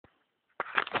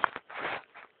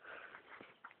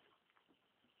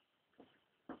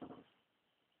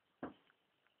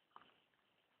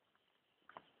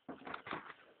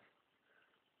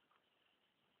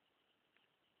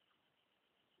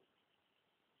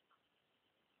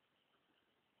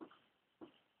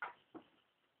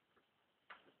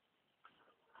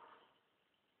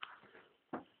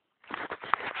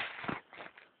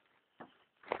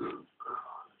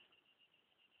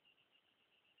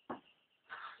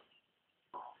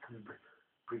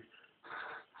Breathe.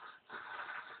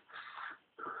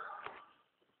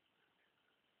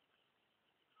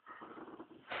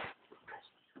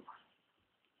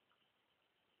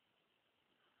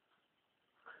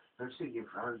 Let's see if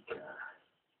I can.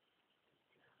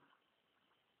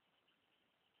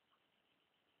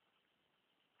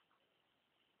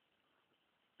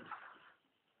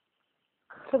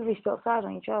 Could be stuck outside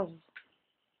on your trousers.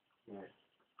 Yeah.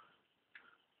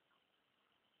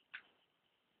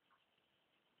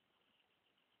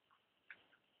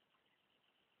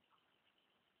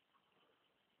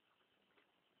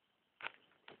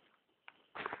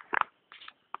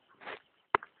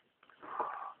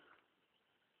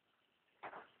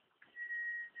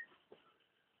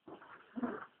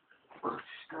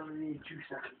 Just gonna need 2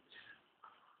 seconds.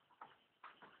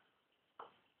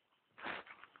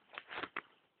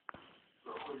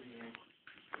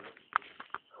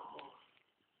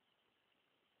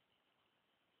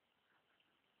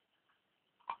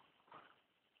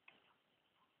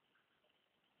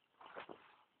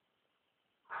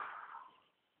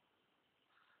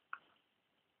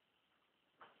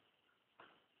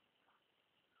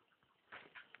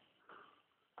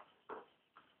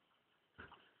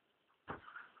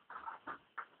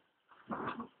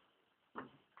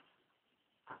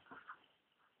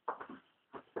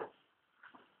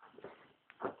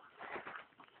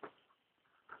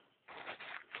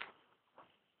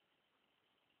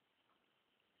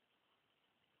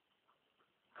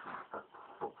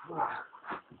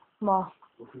 What?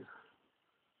 Nothing.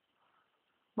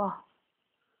 What?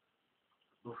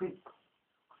 Nothing.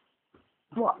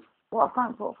 What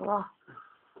thankful for that?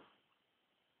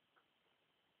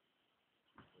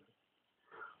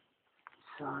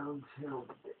 Silent Hill.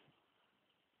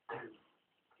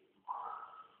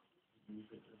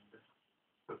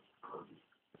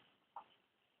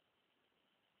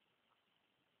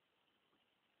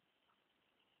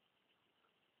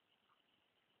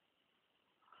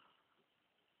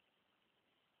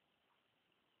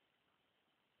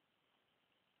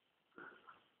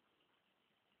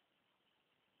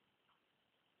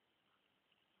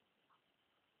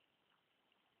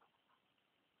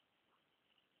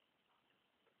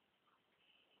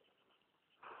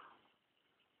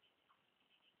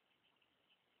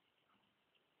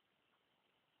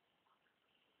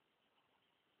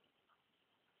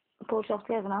 Pull yourself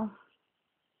together now.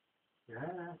 Yeah,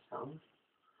 that sounds.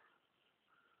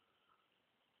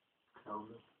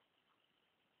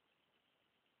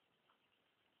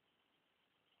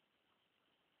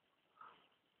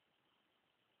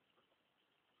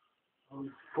 Oh,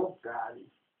 fuck daddy.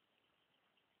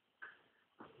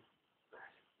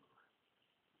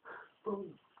 Boom.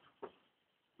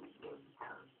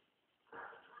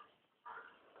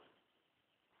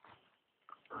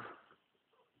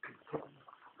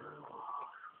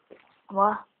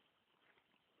 What?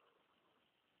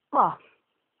 What?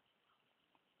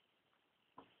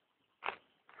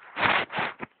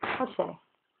 What'd you say?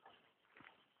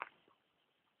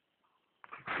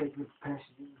 Taking a piss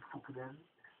in the fucking end.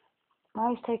 Now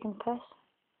he's taking the piss.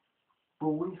 But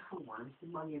what is for one? It's the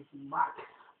money of the Mac.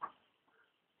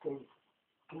 Says,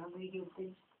 can I make you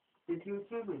things? Did you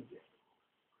do it?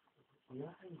 Yeah, I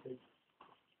said,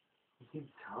 you can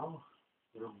tell.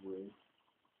 You're weird.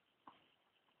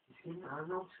 I'm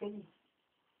not skinny.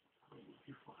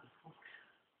 You fucking fuck.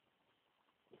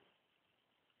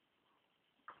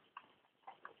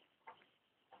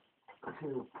 I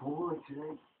feel poor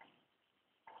today.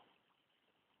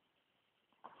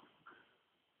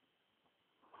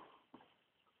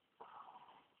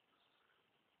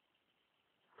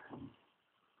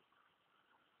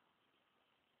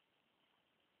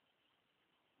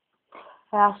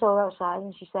 I saw her outside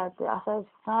and she said, I said,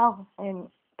 no,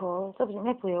 Paul, it was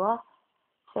nipple you are.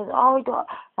 She says, oh, we got,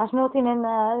 there's nothing in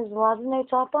there, there's no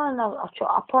top on.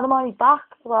 I put him on his back,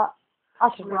 but I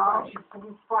should be No, fine. she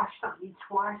fucking flashed at me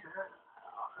twice.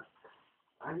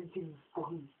 I didn't even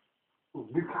fucking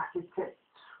look at the tits.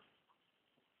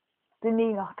 The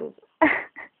knee knockers. I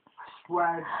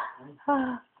swear.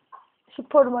 She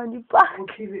put him on your back.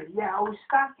 Yeah, I was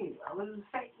stacking. I was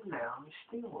sitting there on the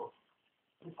stool.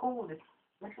 In the corner.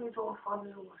 Next to me, all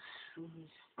father was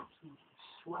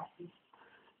sweaty.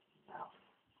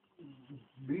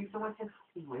 Moved like a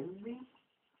fucking wind.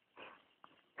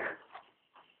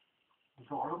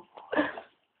 Horrible.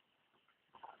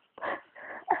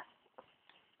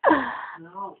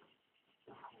 No.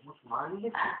 What's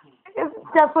mine?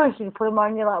 That first you put him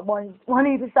on you like one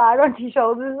either side onto your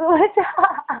shoulders.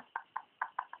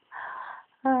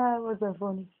 It was so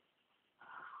funny.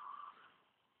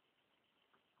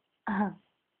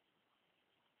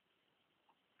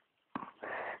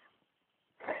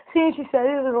 soon as she said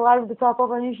it, there's a lad with the top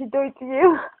off, I knew she'd do it to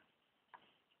you.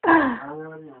 How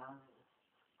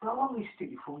long you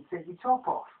stick your phone, take your top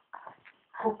off?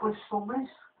 Couple of summers.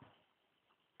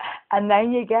 And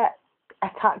then you get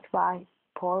attacked by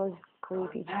Paula's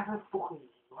creepy. Never fucking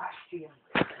last year.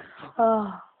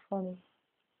 Oh, funny.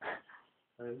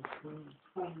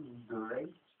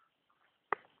 Great.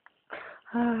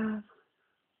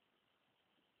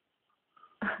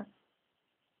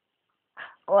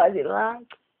 What is it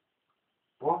like?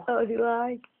 What? What was it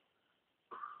like?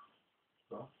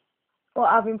 What?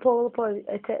 What, having Paula put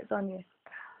her tits on you?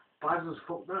 Basil's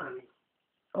fucked that, ain't he?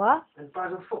 What? And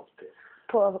Basil fucked it.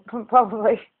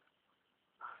 Probably.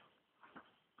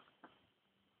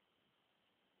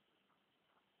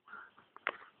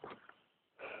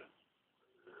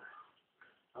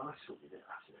 I suck it, I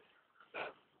said.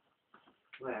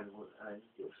 Well, I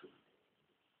do something.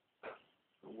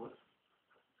 What?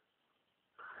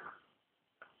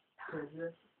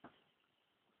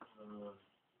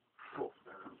 Fuck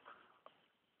that.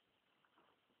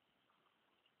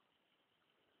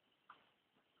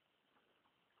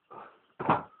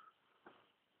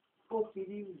 Fuck you,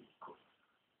 you.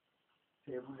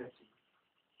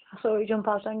 I saw you jump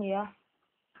out on you, yeah?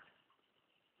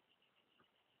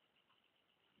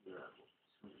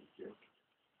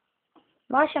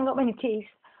 My she ain't got many teeth.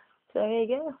 So there you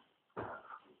go.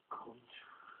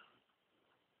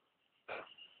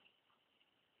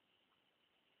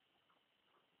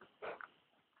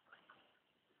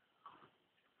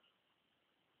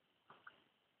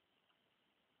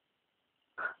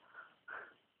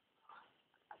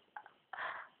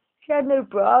 She had no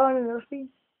bra on or nothing.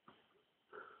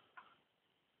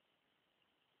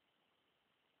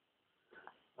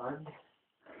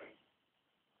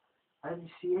 And you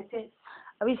see it?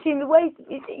 Have you seen the weight?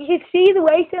 You should see the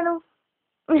weight in them.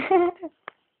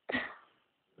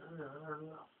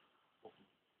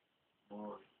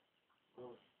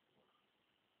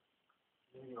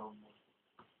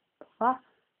 What?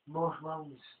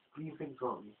 Marshmallows, do you think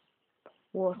of me?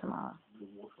 Watermelon. The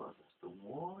watermelon, that's the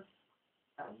one.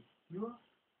 And you?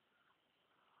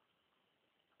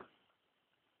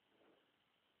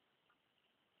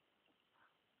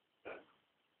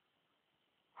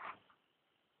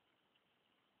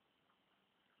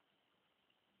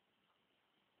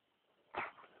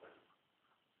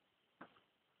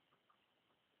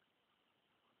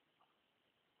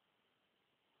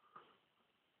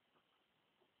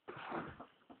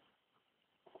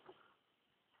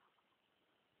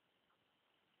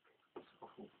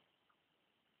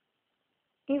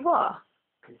 You what?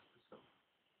 Pissed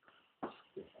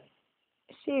yourself.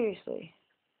 Seriously?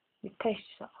 You pissed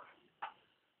yourself?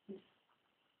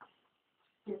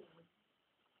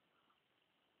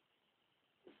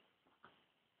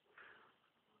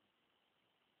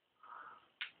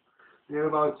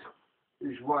 Thereabouts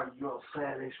is what your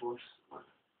fairness was.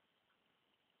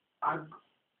 And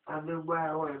then where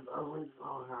I went, I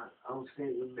was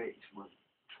staying with mates, man.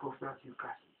 Scuffed out your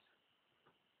presents.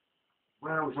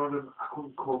 When I was on them, I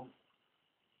couldn't come.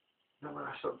 Then when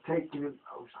I stopped taking them,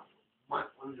 I was like,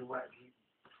 what was away?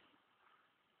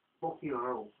 Fucking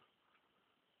hell.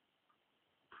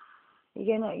 You're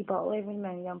getting out your bottle even a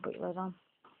minute, you don't put your lid on.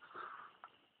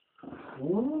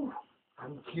 Ooh,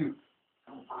 thank you.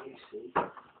 I see.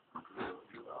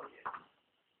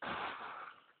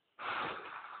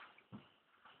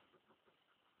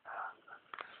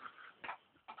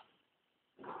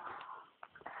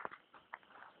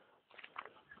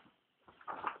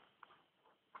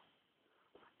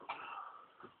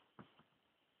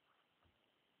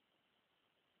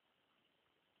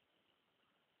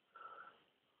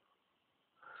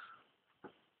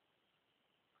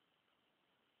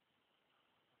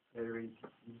 Very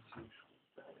easy.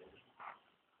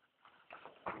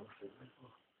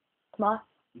 What?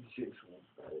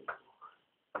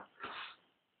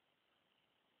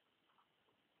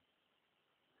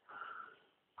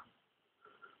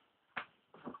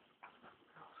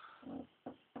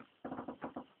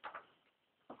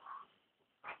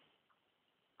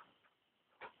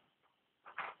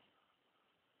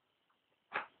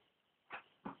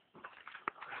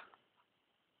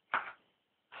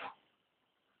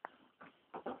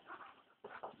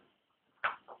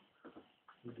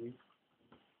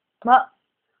 What?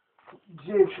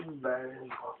 Egyptian bears.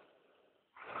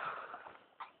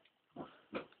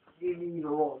 You need a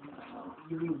lot.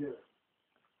 You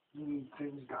need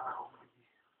things down.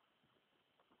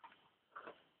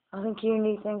 I think you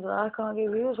need things that I can't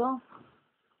give you as well.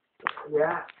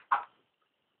 Yeah.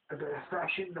 A bit of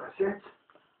fashion, that's it.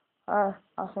 I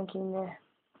was thinking,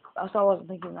 I wasn't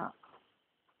thinking that.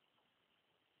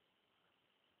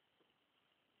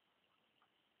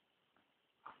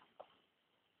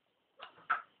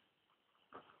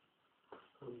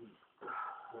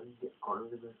 get on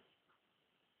with it.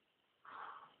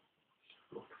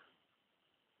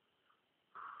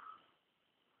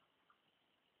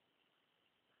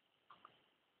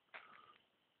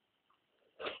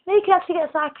 No, you can actually get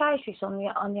a psychiatrist on the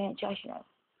NHS, you know.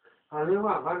 I know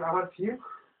what, I've had a few.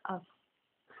 Oh.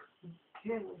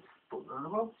 Yeah, what's going on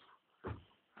about?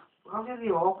 I was in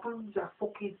the Auckland,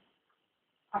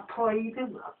 I played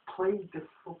the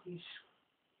fucking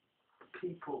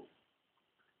people.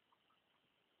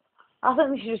 I think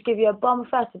we should just give you a bomb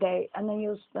for today, and then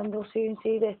they'll soon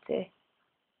see that the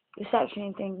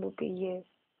sectioning thing will be you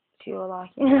to your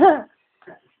liking.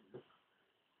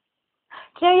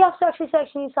 Do you know you have to actually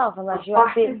section yourself unless you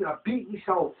actually... I beat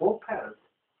myself up, Ed.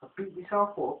 I beat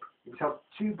myself up. Myself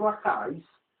 2 black eyes.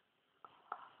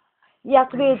 You have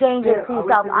to be a danger to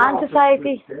yourself and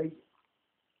society. And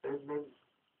then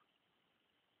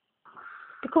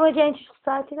Become a danger to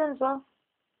society then as well.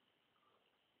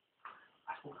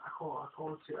 I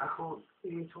can't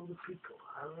hate other people.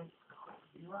 I can't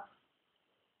do that.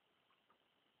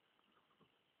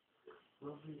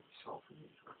 Love yourself and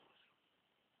yourself.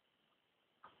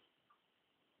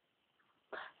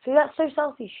 See, that's so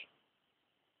selfish.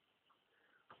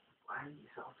 Why are you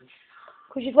selfish?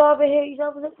 Because you'd rather hurt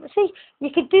yourself. See, you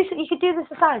could do the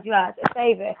society right a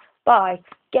favour by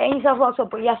getting yourself locked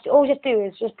up, but all you have to do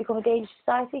is just become a danger to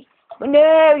society. But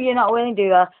no, you're not willing to do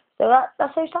that. So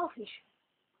that's so selfish.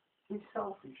 It's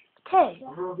selfish. Okay.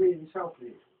 I'm not being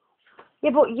selfish.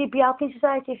 Yeah, but you'd be helping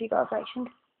society if you got sectioned.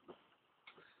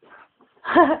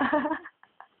 I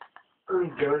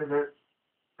ain't doing it.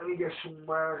 Let me get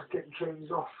somewhere getting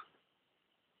trains off.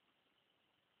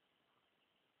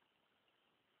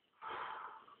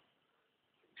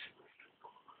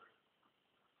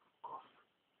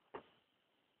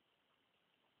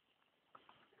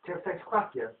 Do you have text class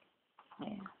yet? Yeah.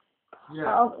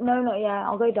 Yeah. No, not yet.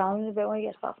 I'll go down in a bit when he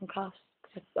gets back from class.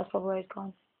 Cause that's probably where he's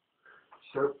gone.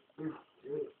 So,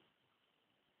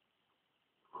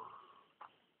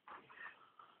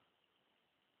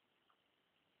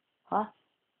 Huh?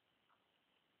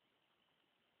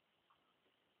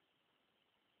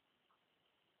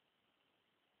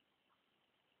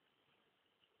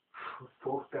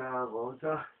 fuck down, won't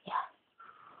I? Yeah.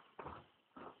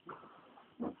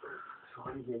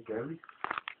 Sorry, get going.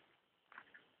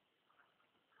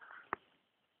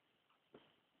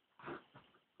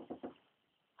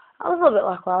 I was a little bit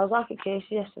like I was like at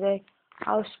Casey yesterday.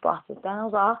 I was splattered then. I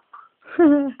was like, I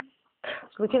was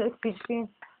looking at the computer screen.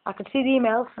 I could see the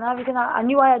emails and everything. I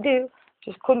knew what I had to do,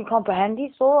 just couldn't comprehend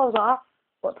it. So I was like,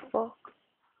 what the fuck?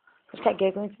 Just kept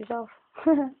giggling to myself.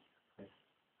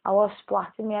 I was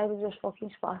splattered. My head was just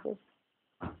fucking splattered.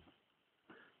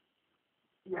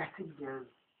 Yes, again.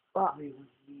 What?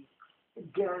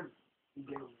 Again.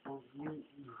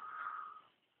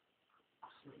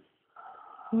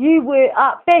 You were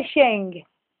at fishing.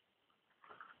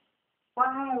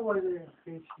 Why was it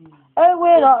fishing? Oh,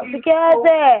 we're not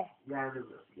together. Yeah, no,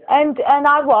 yeah. And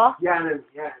I what? Yeah, no,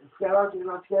 yeah. We're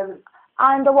not together.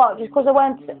 And what? Just because I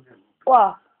went.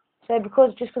 What? So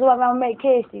just because I went round and made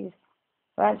Casey's.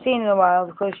 I haven't seen in a while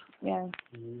because, yeah.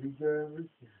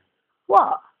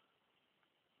 What?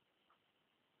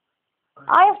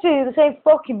 I have to do the same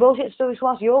fucking bullshit stuff as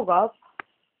once your job.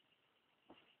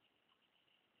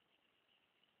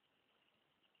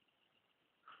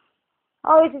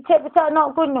 Oh, is the tit for tat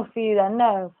not good enough for you then?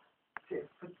 No. Tit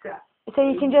for tat. So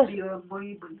you can just... Your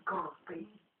money, but you can't pay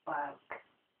back.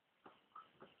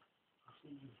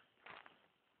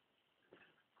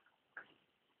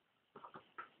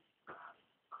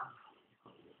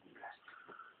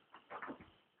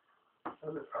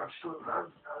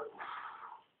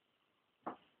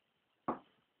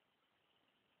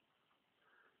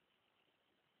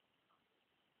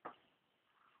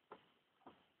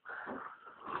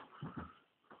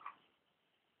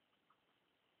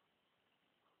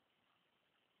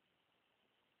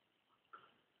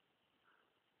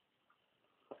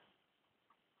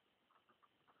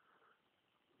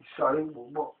 Sorry,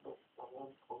 what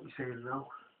are we saying now?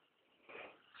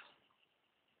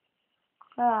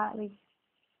 Alright, Lee.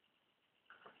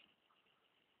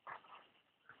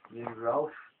 You Ralph?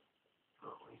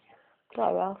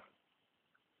 Sorry, Ralph.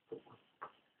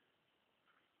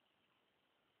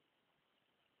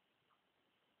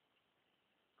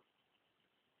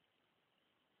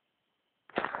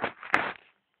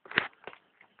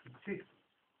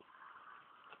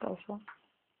 Special.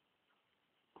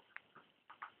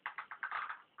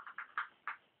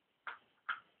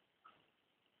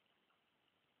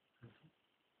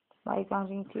 Why are you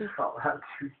grinding your teeth?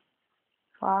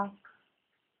 Why?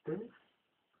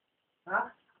 Huh?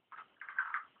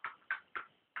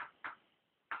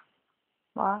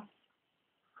 Why?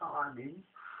 Can't hand in.